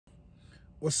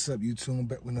What's up, YouTube? I'm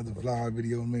back with another vlog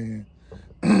video, man.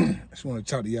 I just want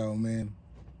to talk to y'all, man.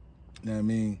 You know what I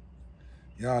mean?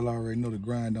 Y'all already know the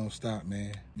grind don't stop,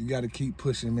 man. You got to keep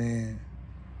pushing, man.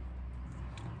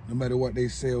 No matter what they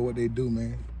say or what they do,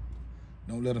 man.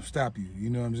 Don't let them stop you.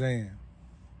 You know what I'm saying?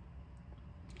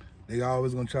 They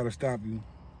always going to try to stop you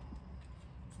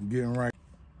from getting right.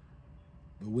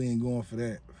 But we ain't going for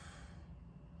that.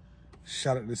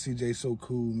 Shout out to CJ So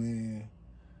Cool, man.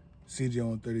 CJ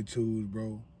on 32s,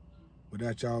 bro.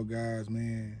 Without y'all guys,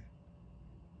 man,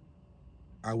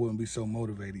 I wouldn't be so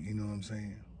motivated, you know what I'm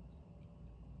saying?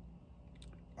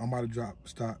 I'm about to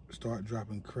start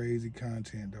dropping crazy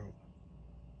content, though.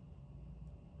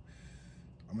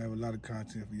 I'm gonna have a lot of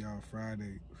content for y'all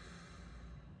Friday.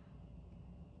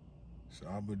 So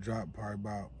I'm gonna drop probably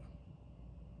about,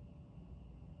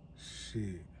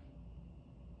 shit,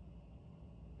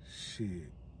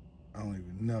 I don't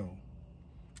even know.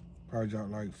 Probably drop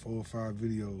like 4 or 5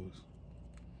 videos.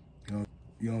 You know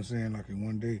what I'm saying? Like in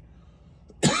one day.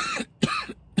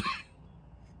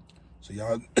 So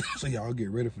y'all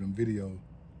get ready for them videos. You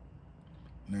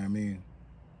know what I mean?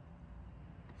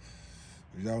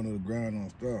 Cause y'all know the grind don't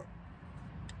stop.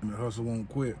 And the hustle won't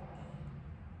quit.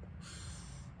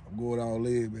 I'm going all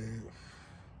in, man.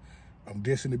 I'm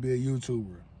destined to be a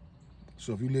YouTuber.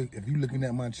 So if you looking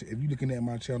at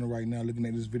my channel right now, looking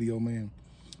at this video, man,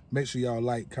 make sure y'all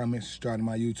like, comment, subscribe to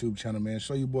my YouTube channel, man.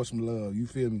 Show your boy some love, you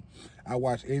feel me? I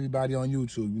watch everybody on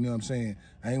YouTube, you know what I'm saying?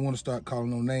 I ain't want to start calling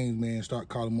no names, man. Start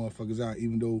calling motherfuckers out,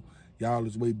 even though y'all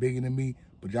is way bigger than me.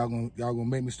 But y'all gonna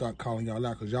make me start calling y'all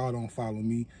out, cause y'all don't follow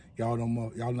me. Y'all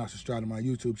not subscribed to my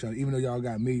YouTube channel, even though y'all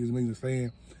got millions and millions of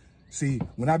fans. See,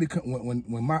 when I become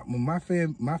when my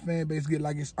fan base get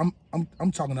like this, I'm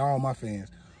talking to all my fans.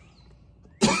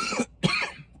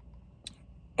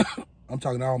 I'm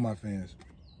talking to all my fans.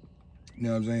 You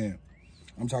know what I'm saying?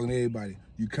 I'm talking to everybody.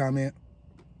 You comment,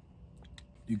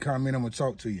 I'm gonna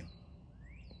talk to you.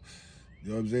 You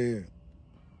know what I'm saying?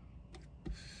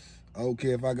 I don't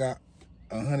care if I got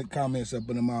 100 comments up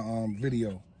in my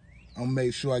video. I'm gonna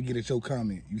make sure I get at your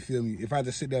comment. You feel me? If I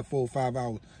just sit there 4 or 5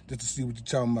 hours just to see what you're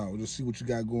talking about, just see what you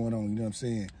got going on, you know what I'm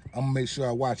saying? I'm gonna make sure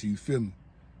I watch it, you feel me?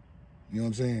 You know what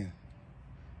I'm saying?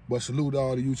 But salute to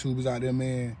all the YouTubers out there,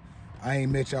 man. I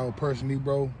ain't met y'all personally,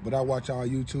 bro, but I watch y'all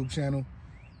YouTube channel.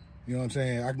 You know what I'm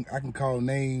saying? I can call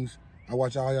names. I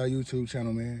watch all y'all YouTube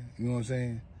channel, man. You know what I'm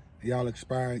saying? Y'all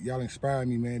inspire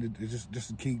me, man, to just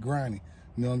to keep grinding.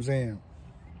 You know what I'm saying?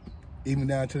 Even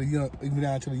down to the younger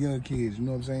kids, you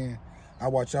know what I'm saying? I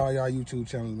watch all y'all YouTube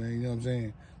channels, man, you know what I'm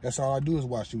saying? That's all I do is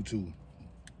watch YouTube.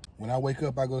 When I wake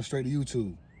up, I go straight to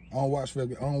YouTube. I don't watch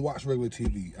regular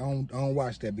TV. I don't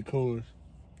watch that because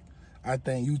I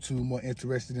think YouTube more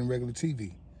interested in regular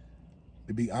TV.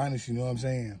 To be honest, you know what I'm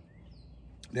saying?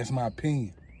 That's my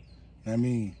opinion. I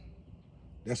mean,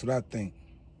 that's what I think.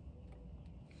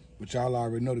 But y'all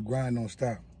already know the grind don't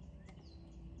stop.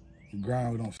 The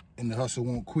grind don't stop. And the hustle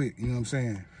won't quit, you know what I'm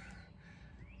saying?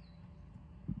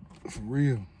 For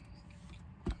real.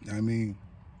 I mean,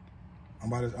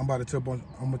 I'm about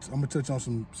to touch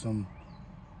on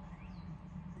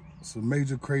some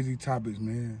major crazy topics,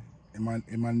 man, in my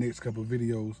next couple of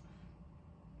videos.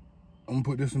 I'm gonna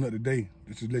put this one up today,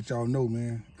 just to let y'all know,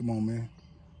 man. Come on, man.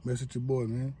 Mess with your boy,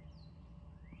 man.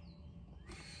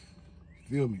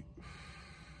 Feel me?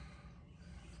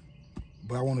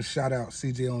 But I want to shout out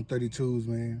CJ on 32s,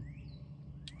 man.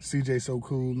 CJ So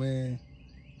Cool, man.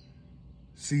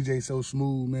 CJ So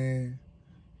Smooth, man.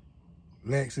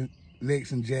 Lex and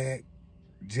Jack,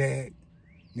 you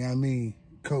know what I mean?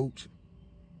 Coach,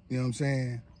 you know what I'm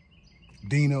saying?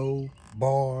 Dino,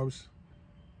 Barbs,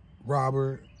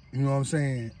 Robert, you know what I'm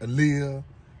saying? Aaliyah, you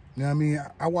know what I mean?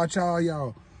 I watch all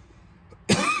y'all.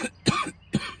 You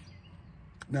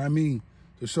know what I mean?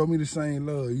 To show me the same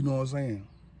love, you know what I'm saying?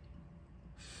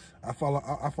 I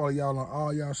follow y'all on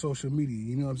all y'all social media,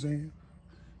 you know what I'm saying?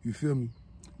 You feel me?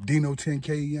 Dino 10K,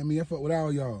 you know what I mean? I fuck with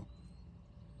all y'all.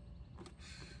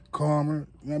 Karma, you know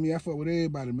what I mean? I fuck with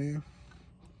everybody, man.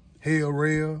 Hell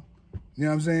Rail, you know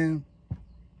what I'm saying?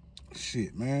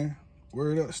 Shit, man.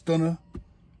 Word up, Stunner,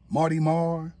 Marty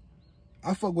Marr.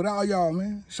 I fuck with all y'all,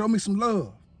 man. Show me some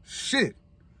love. Shit.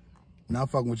 Now I'm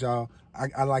fucking with y'all.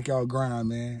 I like y'all grind,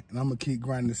 man. And I'm gonna keep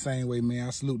grinding the same way, man. I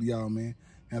salute to y'all, man.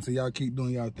 And so y'all keep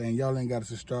doing y'all thing. Y'all ain't gotta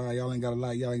subscribe. Y'all ain't gotta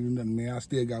like. Y'all ain't do nothing, man. I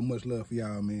still got much love for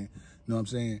y'all, man. You know what I'm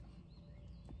saying?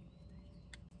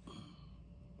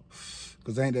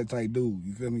 Cause I ain't that type dude.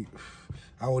 You feel me?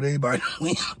 I want everybody to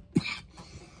win.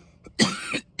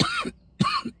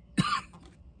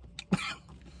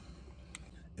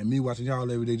 And me watching y'all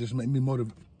every day just make me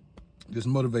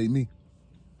motivate me.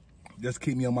 Just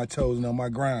keep me on my toes and on my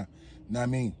grind. Know what I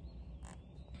mean?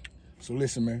 So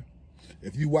listen, man.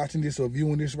 If you watching this or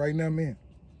viewing this right now, man,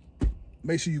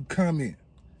 make sure you comment,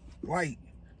 like,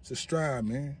 subscribe,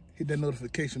 man. Hit that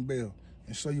notification bell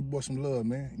and show your boy some love,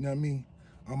 man. You know what I mean?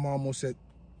 I'm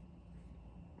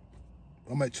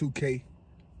at 2K.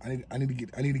 I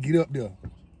need to get up there.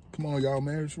 Come on, y'all,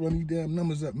 man. Let's run these damn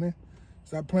numbers up, man.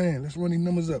 Stop playing. Let's run these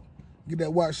numbers up. Get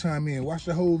that watch time in. Watch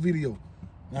the whole video. Know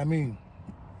what I mean?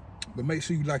 But make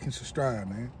sure you like and subscribe,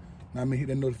 man. Know what I mean? Hit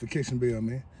that notification bell,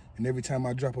 man. And every time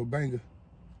I drop a banger,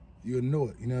 you'll know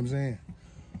it. You know what I'm saying?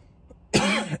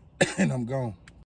 And I'm gone.